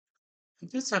In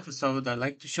this episode, I'd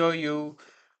like to show you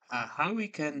how we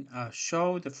can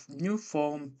show the new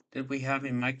form that we have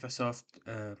in Microsoft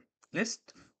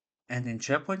List and in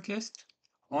SharePoint List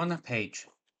on a page.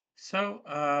 So,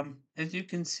 as you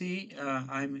can see,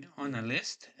 I'm on a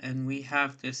list and we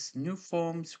have this new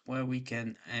forms where we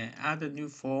can add a new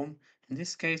form. In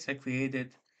this case, I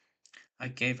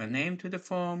gave a name to the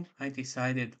form. I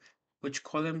decided which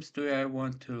columns do I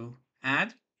want to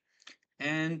add,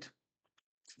 and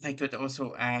I could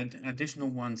also add additional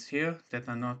ones here that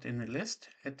are not in the list.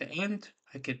 At the end,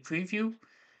 I could preview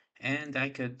and I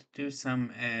could do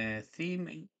some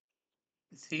theme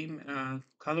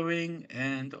coloring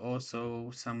and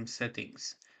also some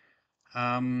settings.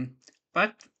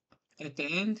 But at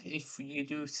the end, if you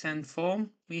do send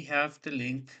form, we have the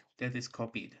link that is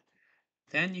copied.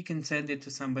 Then you can send it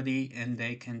to somebody and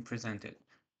they can present it.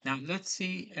 Now let's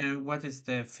see what is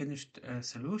the finished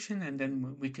solution, and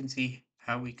then we can see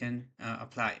how we can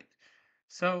apply it.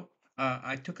 So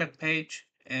I took a page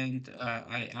and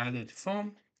I added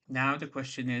form. Now the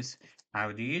question is,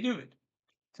 how do you do it?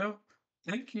 So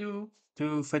thank you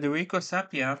to Federico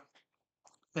Sapia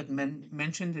that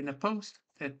mentioned in a post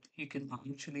that you can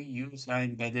actually use our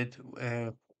embedded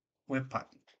web part.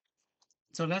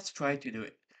 So let's try to do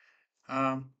it.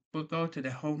 We'll go to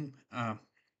the home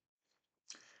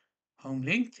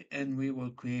link and we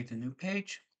will create a new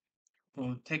page.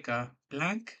 We'll take a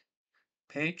blank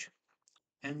page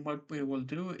and what we will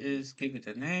do is give it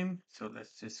a name. So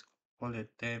let's just call it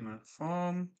demo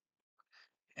form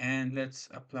and let's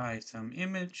apply some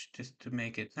image just to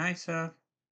make it nicer.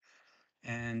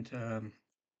 And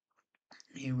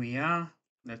here we are.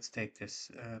 Let's take this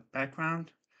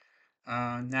background.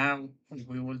 Now what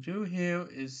we will do here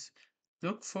is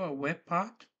look for a web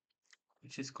part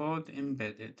which is called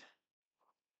embedded.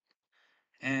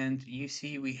 And you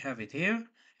see we have it here.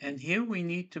 And here we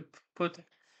need to put,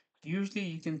 usually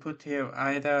you can put here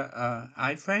either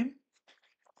iframe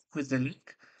with the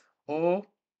link or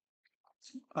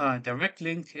a direct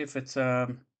link if it's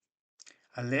a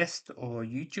list or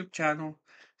YouTube channel.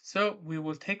 So we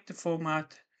will take the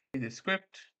format in the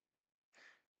script.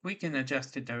 We can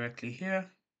adjust it directly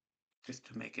here just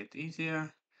to make it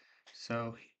easier.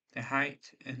 So the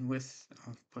height and width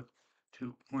I'll put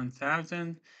to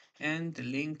 1000 and the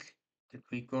link that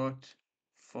we got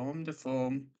from the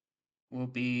form will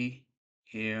be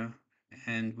here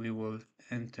and we will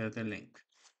enter the link.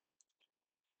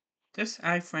 This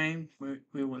iframe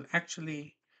we will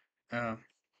actually uh,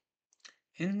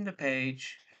 in the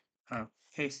page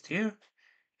paste here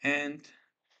and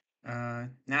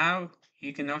now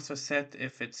you can also set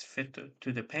if it's fit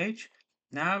to the page.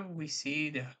 Now we see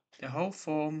the whole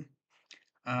form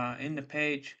in the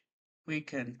page. We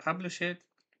can publish it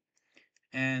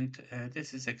and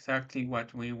this is exactly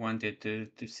what we wanted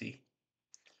to see.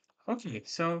 Okay,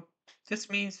 so this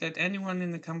means that anyone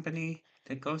in the company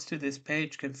that goes to this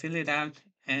page can fill it out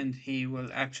and he will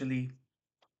actually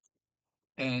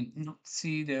not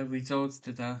see the results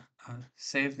that are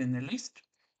saved in the list.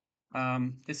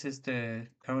 This is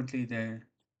currently the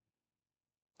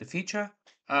feature,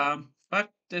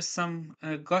 but there's some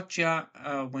gotcha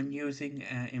when using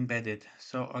embedded.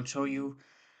 So I'll show you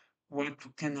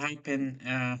what can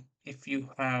happen if you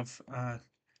have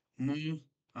more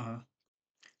uh,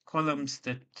 columns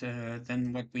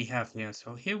than what we have here.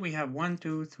 So here we have 1,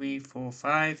 2, 3, 4,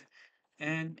 5,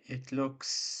 and it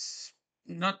looks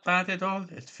not bad at all.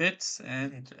 It fits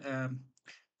and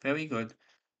very good.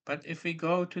 But if we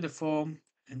go to the form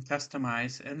and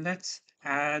customize, and let's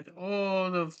add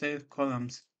all of the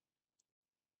columns.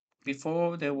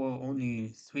 Before there were only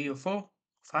 3 or 4,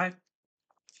 5.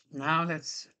 Now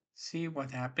let's see what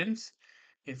happens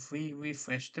if we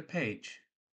refresh the page.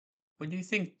 What do you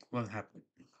think will happen?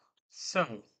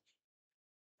 So,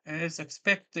 as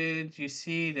expected, you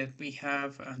see that we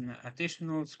have an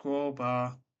additional scroll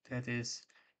bar that is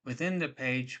within the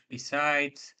page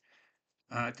besides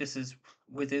this is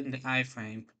within the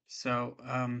iframe. So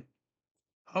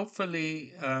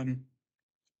hopefully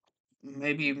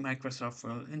maybe Microsoft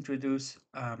will introduce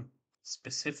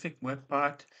specific web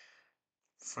part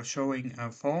for showing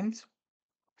forms,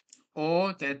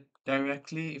 or that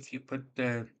directly if you put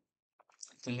the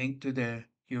link to the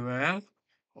URL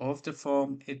of the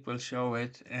form, it will show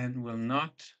it and will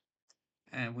not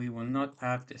we will not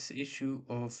have this issue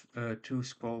of two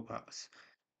scroll bars.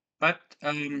 But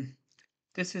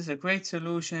this is a great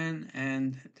solution,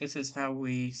 and this is how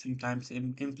we sometimes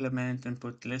implement and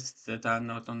put lists that are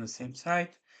not on the same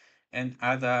site and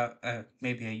other,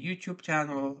 maybe a YouTube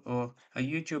channel or a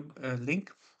YouTube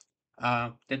link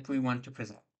that we want to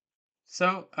present.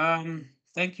 So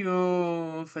Thank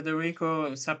you,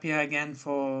 Federico Sapia, again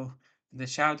for the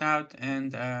shout out,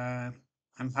 and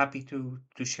I'm happy to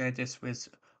share this with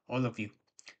all of you.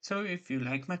 So if you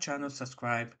like my channel,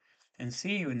 subscribe, and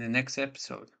see you in the next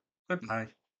episode. Goodbye.